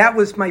hated, that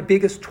was my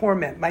biggest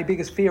torment, my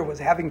biggest fear was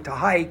having to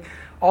hike.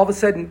 All of a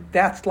sudden,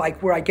 that's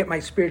like where I get my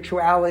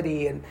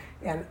spirituality and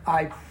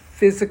I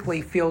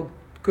physically feel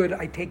good.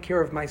 I take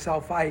care of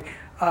myself. Up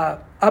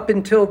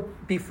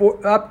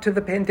to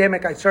the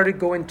pandemic, I started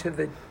going to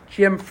the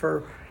gym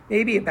for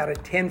maybe about a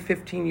 10,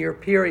 15 year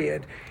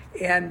period.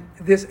 And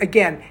this,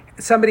 again,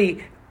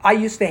 somebody I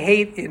used to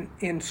hate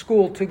in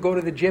school to go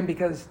to the gym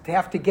because to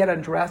have to get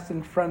undressed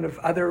in front of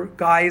other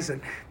guys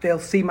and they'll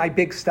see my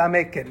big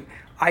stomach, and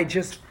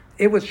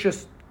it was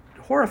just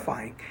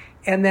horrifying.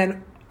 And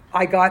then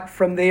I got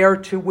from there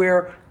to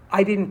where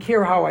I didn't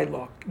care how I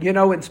looked,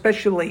 and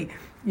especially,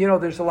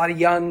 there's a lot of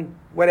young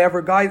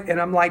whatever guys,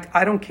 and I'm like,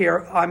 I don't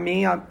care. I'm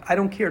me. I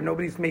don't care.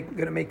 Nobody's going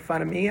to make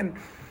fun of me, and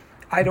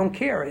I don't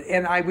care.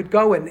 And I would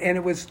go, and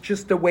it was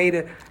just a way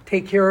to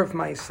take care of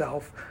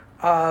myself.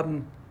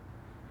 I'm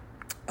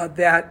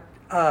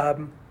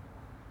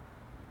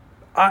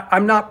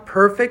not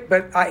perfect,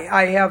 but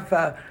I have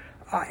a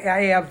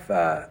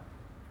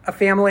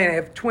family, and I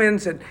have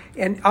twins, and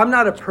I'm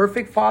not a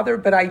perfect father,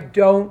 but I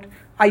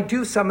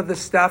do some of the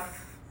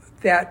stuff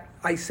that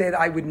I said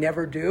I would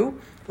never do.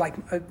 Like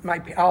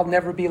I'll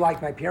never be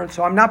like my parents,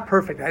 so I'm not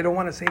perfect. I don't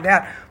want to say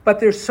that, but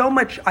there's so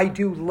much I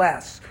do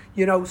less.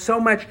 So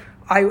much.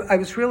 I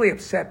was really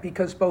upset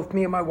because both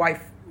me and my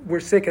wife were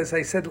sick, as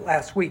I said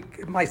last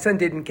week. My son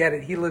didn't get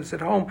it; he lives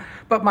at home,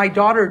 but my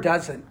daughter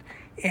doesn't,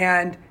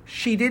 and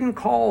she didn't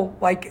call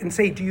and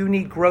say, "Do you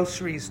need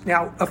groceries?"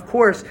 Now, of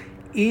course,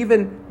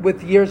 even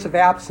with years of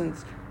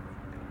absence,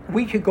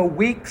 we could go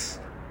weeks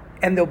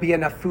and there'll be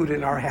enough food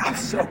in our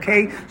house,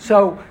 okay?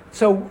 So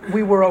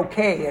we were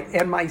okay.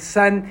 And my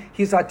son,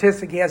 he's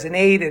autistic, he has an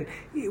aide, and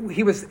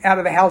he was out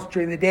of the house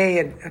during the day,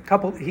 and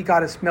he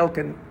got us milk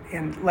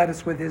and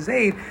lettuce with his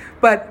aide.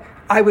 But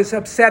I was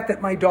upset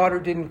that my daughter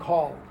didn't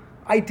call.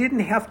 I didn't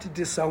have to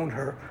disown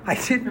her. I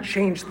didn't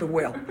change the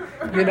will,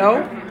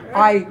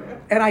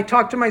 And I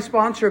talked to my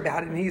sponsor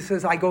about it, and he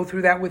says, I go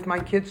through that with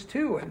my kids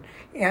too.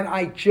 And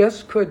I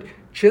just could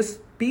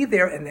be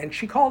there. And then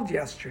she called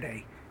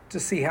yesterday to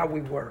see how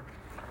we were.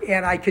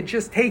 And I could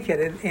just take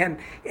it. And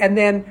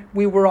then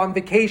we were on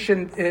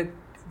vacation at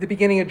the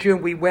beginning of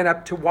June. We went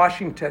up to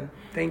Washington,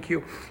 thank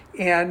you,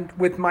 and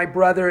with my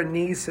brother and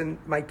niece and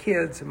my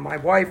kids and my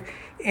wife.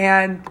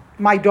 And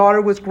my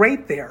daughter was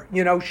great there.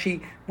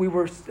 We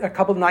were a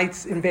couple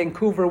nights in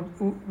Vancouver.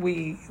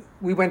 We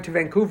went to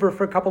Vancouver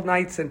for a couple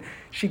nights, and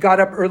she got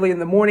up early in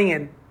the morning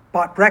and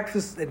bought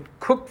breakfast and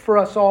cooked for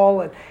us all.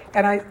 And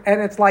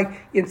it's like,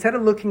 instead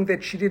of looking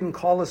that she didn't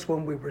call us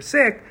when we were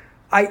sick,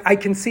 I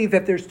can see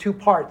that there's two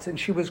parts, and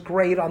she was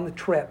great on the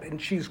trip, and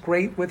she's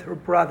great with her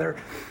brother,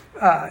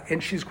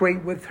 and she's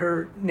great with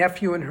her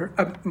nephew and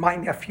my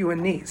nephew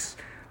and niece.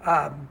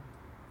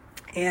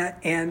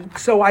 And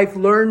so I've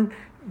learned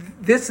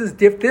this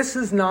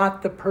is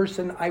not the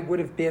person I would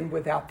have been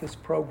without this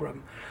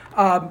program.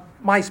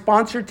 My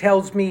sponsor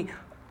tells me,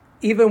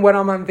 even when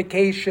I'm on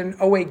vacation,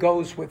 OA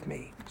goes with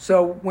me.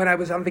 So when I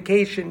was on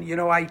vacation,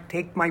 I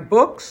take my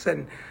books,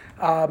 and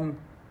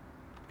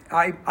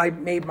I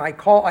made my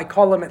call. I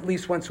call them at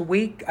least once a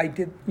week. I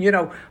do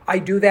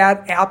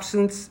that.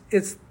 Absence,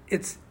 it's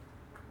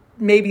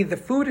maybe the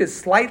food is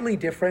slightly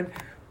different,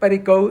 but I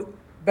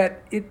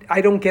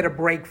don't get a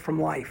break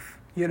from life,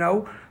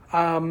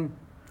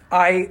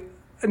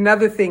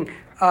 another thing,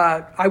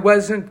 I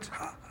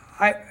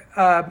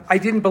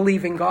didn't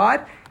believe in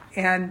God,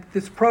 and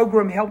this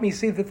program helped me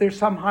see that there's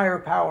some higher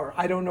power.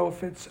 I don't know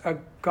if it's a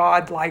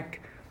God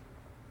like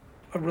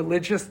a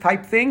religious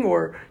type thing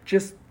or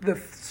just the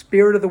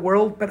spirit of the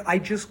world, but I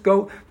just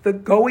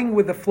going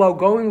with the flow,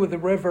 going with the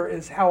river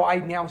is how I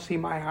now see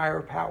my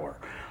higher power.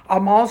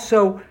 I'm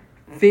also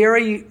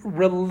very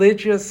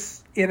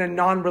religious in a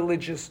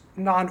non-religious,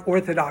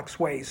 non-orthodox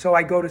way. So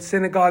I go to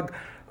synagogue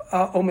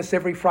almost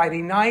every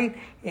Friday night,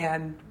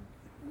 and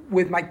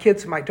with my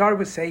kids, my daughter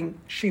was saying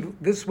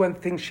this is one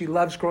thing she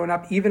loves growing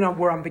up. Even when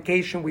we're on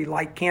vacation, we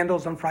light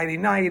candles on Friday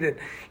night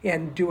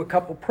and do a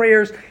couple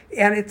prayers.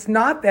 And it's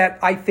not that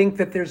I think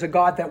that there's a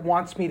God that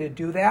wants me to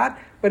do that,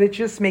 but it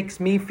just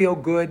makes me feel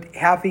good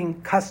having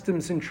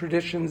customs and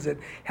traditions. It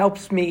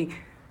helps me.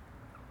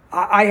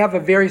 I have a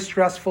very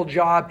stressful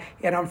job,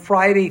 and on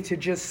Friday to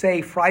just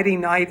say Friday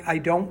night I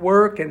don't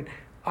work, and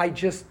I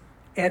just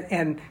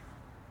and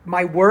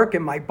my work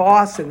and my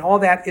boss and all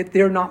that,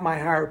 they're not my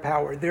higher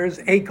power. There's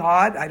a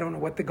God. I don't know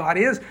what the God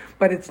is,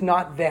 but it's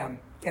not them,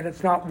 and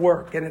it's not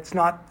work, and it's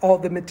not all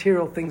the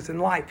material things in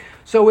life.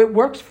 So it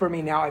works for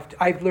me now.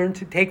 I've learned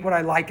to take what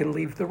I like and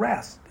leave the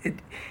rest.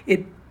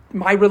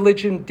 My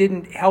religion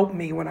didn't help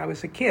me when I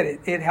was a kid.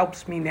 It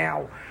helps me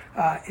now.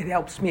 It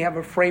helps me have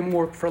a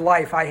framework for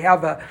life. I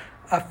have a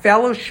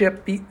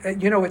fellowship.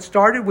 It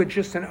started with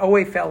just an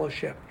OA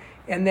fellowship,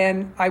 and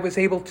then I was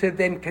able to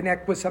then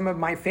connect with some of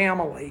my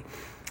family.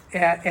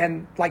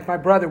 And like my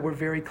brother, we're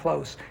very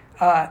close.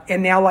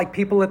 And now, like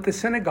people at the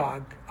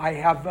synagogue, I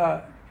have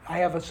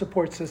a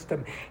support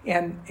system,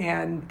 and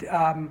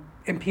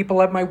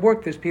people at my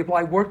work. There's people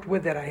I worked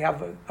with that I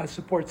have a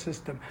support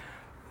system.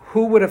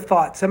 Who would have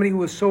thought somebody who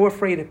was so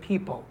afraid of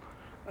people?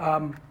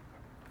 One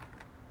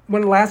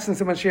of the last things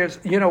someone shares,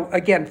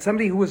 again,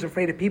 somebody who was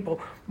afraid of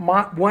people.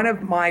 One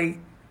of my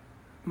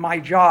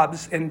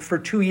jobs, and for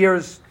 2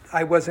 years.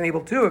 I wasn't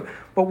able to do it.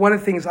 But one of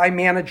the things, I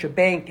manage a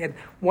bank, and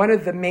one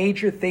of the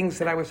major things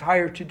that I was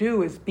hired to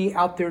do is be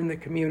out there in the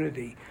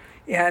community.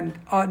 And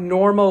a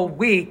normal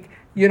week,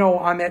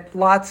 I'm at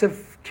lots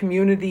of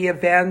community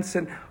events,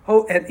 and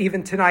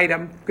even tonight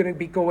I'm going to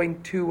be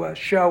going to a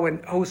show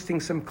and hosting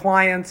some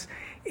clients.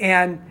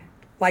 And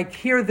like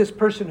here, this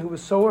person who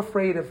was so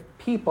afraid of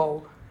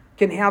people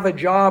can have a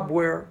job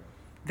where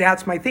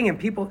that's my thing.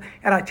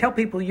 And I tell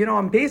people,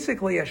 I'm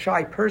basically a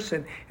shy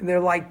person. And they're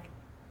like,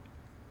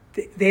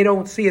 they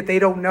don't see it, they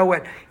don't know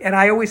it. And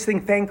I always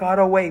think, thank God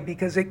OA,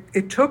 because it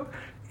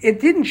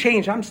didn't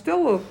change. I'm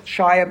still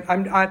shy.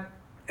 I'm not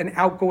an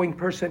outgoing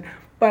person,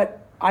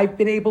 but I've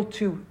been able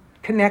to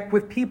connect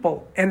with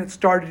people, and it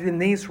started in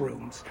these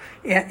rooms.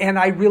 And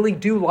I really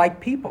do like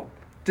people,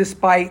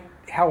 despite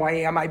how I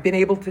am. I've been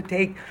able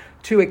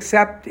to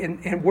accept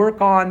and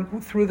work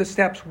on, through the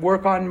steps,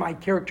 work on my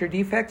character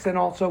defects, and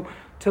also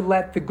to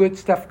let the good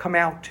stuff come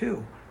out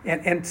too,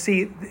 and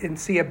see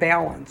a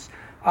balance.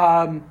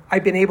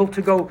 I've been able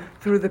to go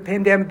through the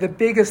pandemic. The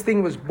biggest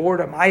thing was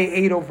boredom. I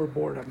ate over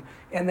boredom.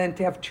 And then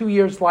to have 2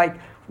 years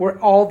where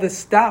all this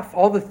stuff,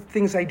 all the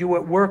things I do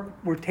at work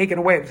were taken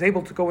away. I was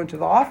able to go into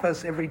the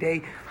office every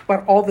day,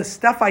 but all the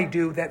stuff I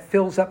do that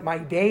fills up my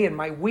day and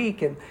my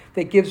week and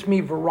that gives me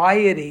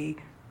variety,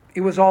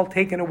 it was all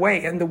taken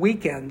away. And the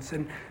weekends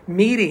and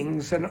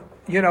meetings and,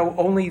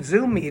 only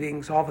Zoom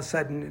meetings all of a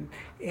sudden.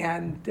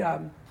 And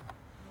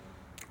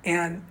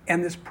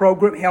this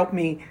program helped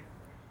me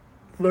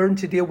learn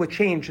to deal with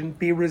change and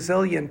be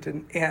resilient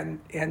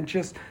and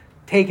just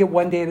take it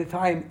one day at a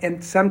time,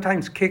 and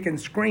sometimes kick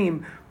and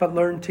scream, but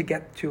learn to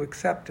get to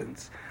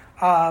acceptance.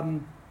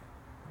 I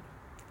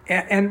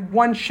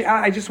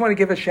just want to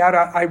give a shout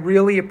out. I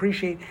really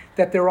appreciate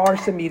that there are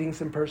some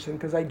meetings in person,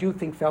 because I do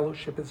think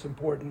fellowship is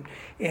important.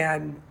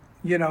 And,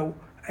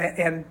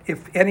 and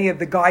if any of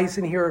the guys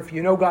in here, if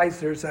guys,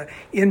 there's a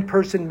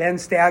in-person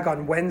men's stag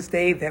on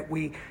Wednesday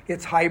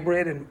it's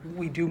hybrid and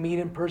we do meet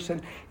in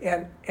person.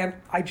 And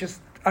I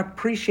just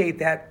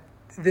appreciate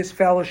this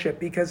fellowship,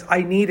 because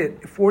I need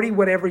it. 40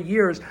 whatever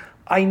years,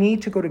 I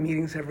need to go to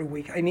meetings every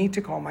week. I need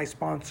to call my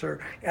sponsor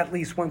at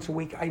least once a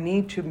week. I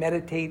need to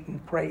meditate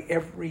and pray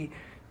every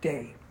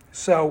day.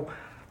 So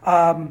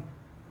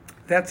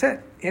that's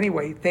it.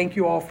 Anyway, thank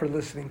you all for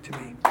listening to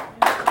me.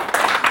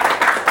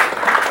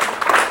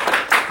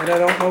 And I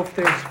don't know if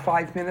there's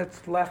 5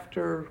 minutes left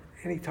or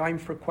any time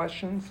for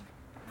questions.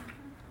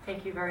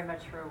 Thank you very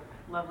much for a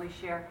lovely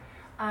share.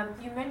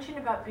 You mentioned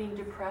about being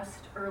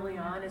depressed early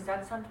on. Is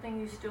that something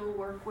you still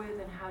work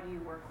with, and how do you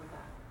work with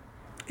that?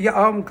 Yeah,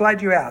 I'm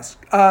glad you asked.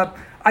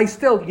 I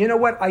still,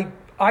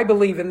 I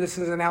believe, and this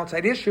is an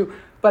outside issue,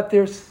 but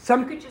there's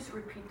some... You could just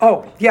repeat.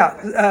 Oh,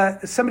 yeah.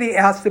 Somebody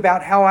asked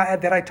about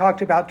that I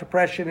talked about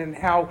depression and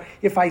how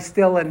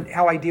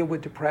I deal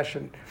with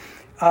depression.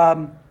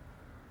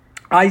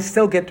 I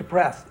still get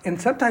depressed. And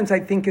sometimes I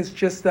think it's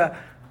just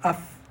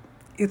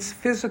it's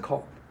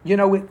physical.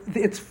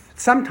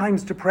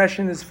 Sometimes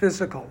depression is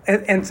physical,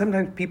 and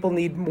sometimes people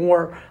need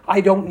more.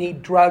 I don't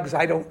need drugs.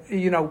 I don't,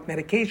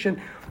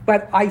 medication.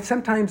 But I've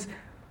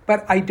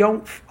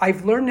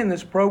learned in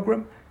this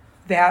program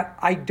that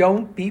I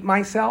don't beat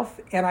myself,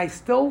 and I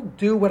still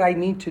do what I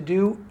need to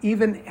do,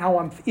 even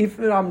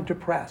I'm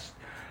depressed.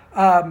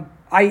 I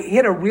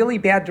hit a really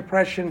bad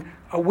depression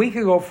a week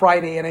ago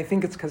Friday, and I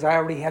think it's because I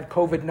already had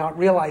COVID, not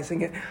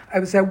realizing it. I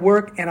was at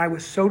work, and I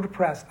was so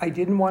depressed. I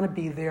didn't want to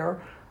be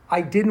there.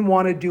 I didn't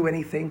want to do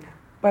anything.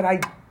 But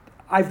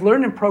I've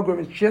learned in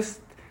programs,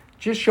 just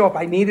show up.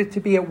 I needed to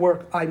be at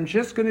work. I'm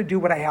just going to do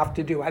what I have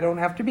to do. I don't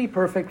have to be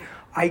perfect.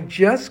 I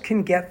just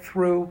can get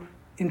through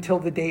until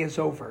the day is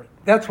over.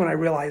 That's when I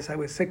realized I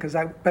was sick,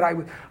 but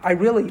I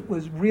really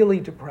was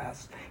really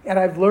depressed. And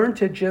I've learned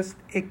to just,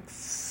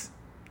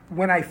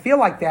 when I feel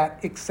like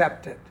that,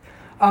 accept it.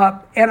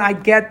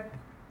 And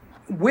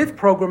with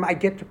program, I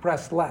get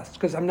depressed less,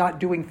 because I'm not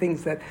doing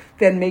things that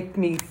then make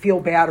me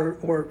feel bad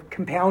or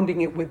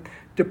compounding it with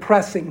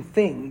depressing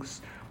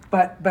things.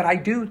 But I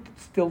do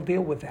still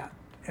deal with that.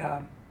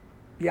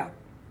 Yeah.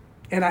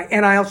 And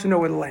I also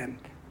know it'll end.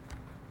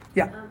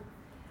 Yeah. Do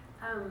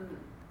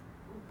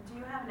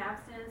you have an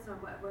abstinence, or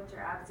what's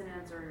your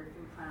abstinence or your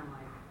food plan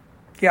like?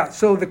 Yeah,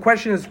 so the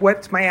question is,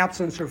 what's my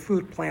abstinence or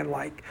food plan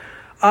like?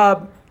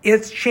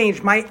 It's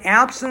changed. My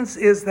absence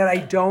is that I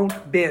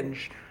don't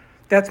binge.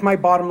 That's my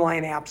bottom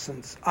line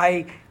absence.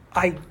 I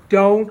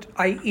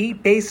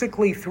eat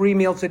basically 3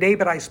 meals a day,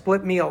 but I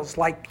split meals.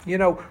 Like,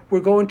 we're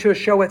going to a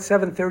show at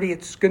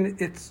 7:30.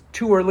 It's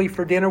too early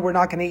for dinner. We're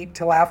not going to eat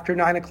till after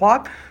 9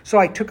 o'clock. So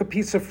I took a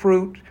piece of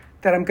fruit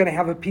that I'm going to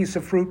have a piece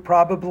of fruit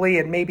probably,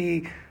 and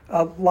maybe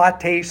a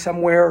latte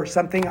somewhere or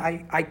something.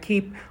 I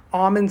keep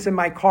almonds in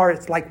my car.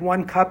 It's like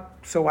 1 cup,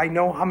 so I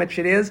know how much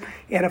it is.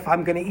 And if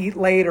I'm going to eat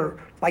late, or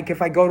like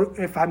if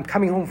I'm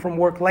coming home from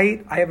work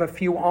late, I have a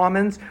few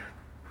almonds.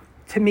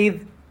 To me,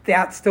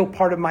 that's still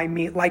part of my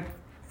meal. Like,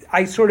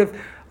 I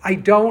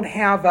don't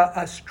have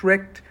a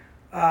strict,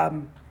 I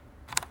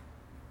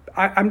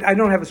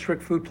don't have a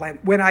strict food plan.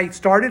 When I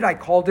started, I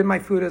called in my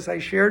food, as I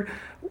shared.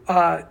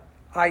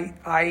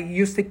 I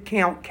used to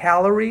count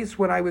calories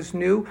when I was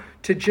new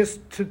to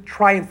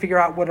try and figure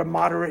out what a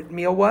moderate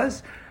meal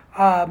was.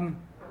 And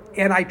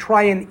I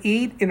try and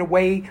eat in a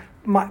way,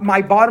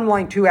 my bottom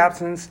line to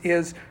abstinence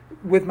is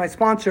with my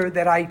sponsor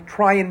that I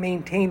try and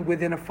maintain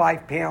within a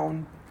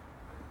 5-pound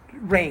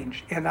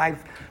range. And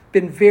I've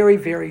been very,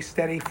 very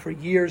steady for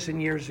years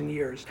and years and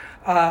years.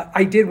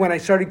 I did, when I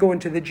started going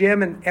to the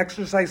gym and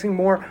exercising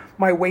more,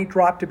 my weight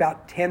dropped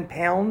about 10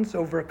 pounds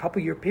over a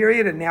couple-year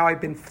period, and now I've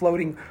been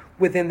floating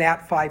within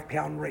that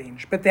 5-pound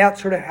range. But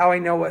that's sort of how I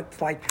know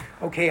it's like,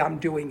 okay, I'm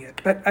doing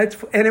it. But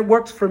it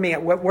works for me.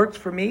 What works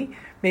for me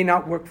may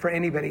not work for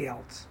anybody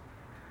else.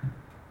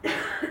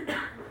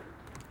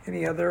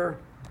 Any other?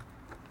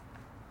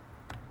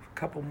 A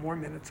couple more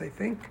minutes, I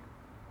think.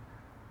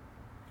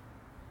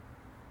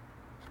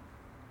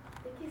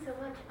 Thank you so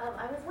much.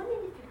 I was wondering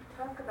if you could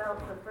talk about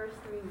the first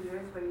 3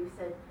 years where you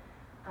said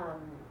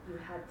you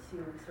had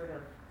to sort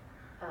of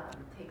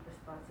take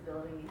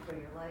responsibility for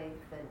your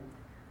life, and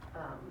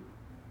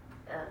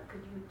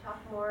could you talk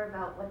more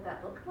about what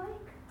that looked like?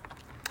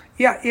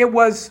 Yeah, it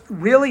was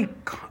really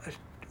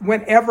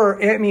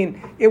whenever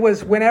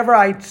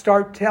I'd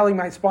start telling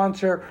my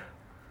sponsor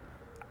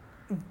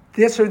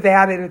this or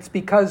that, and it's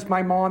because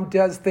my mom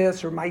does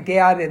this or my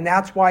dad, and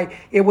that's why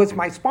it was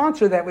my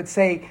sponsor that would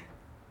say,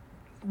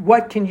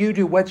 what can you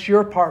do? What's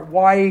your part?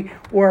 Why?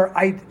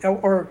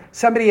 Or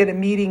somebody at a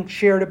meeting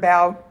shared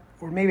about,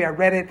 or maybe I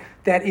read it,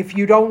 that if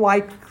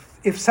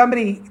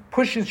somebody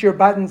pushes your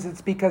buttons,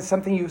 it's because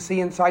something you see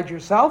inside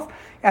yourself.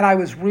 And I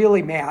was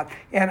really mad.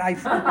 And I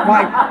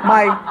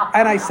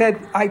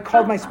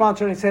called my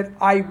sponsor and I said,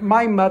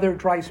 my mother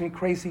drives me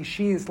crazy.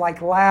 She is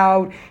like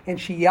loud and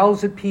she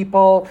yells at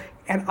people,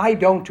 and I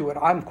don't do it.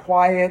 I'm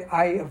quiet.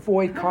 I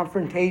avoid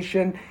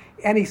confrontation.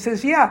 And he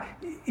says, yeah,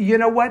 you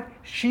know what?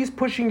 She's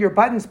pushing your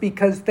buttons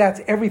because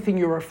that's everything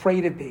you're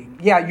afraid of being.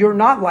 Yeah, you're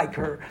not like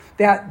her.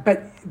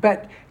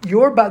 But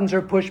your buttons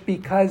are pushed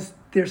because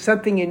there's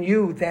something in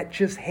you that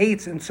just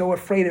hates and so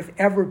afraid of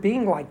ever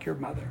being like your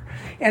mother.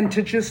 And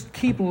to just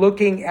keep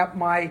looking at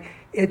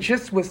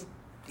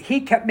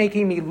he kept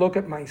making me look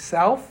at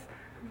myself.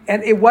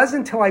 And it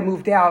wasn't until I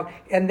moved out.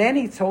 And then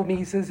he told me,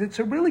 he says, it's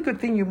a really good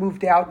thing you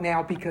moved out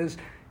now because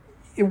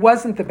it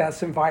wasn't the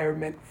best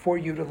environment for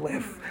you to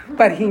live.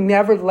 But he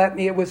never let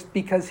me. It was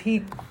because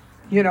he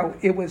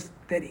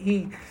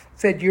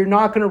said, you're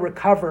not going to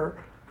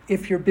recover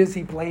if you're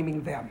busy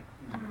blaming them.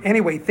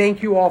 Anyway,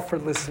 thank you all for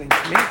listening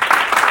to me.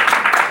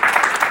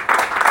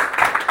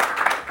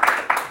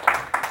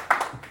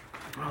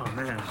 Oh,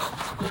 man.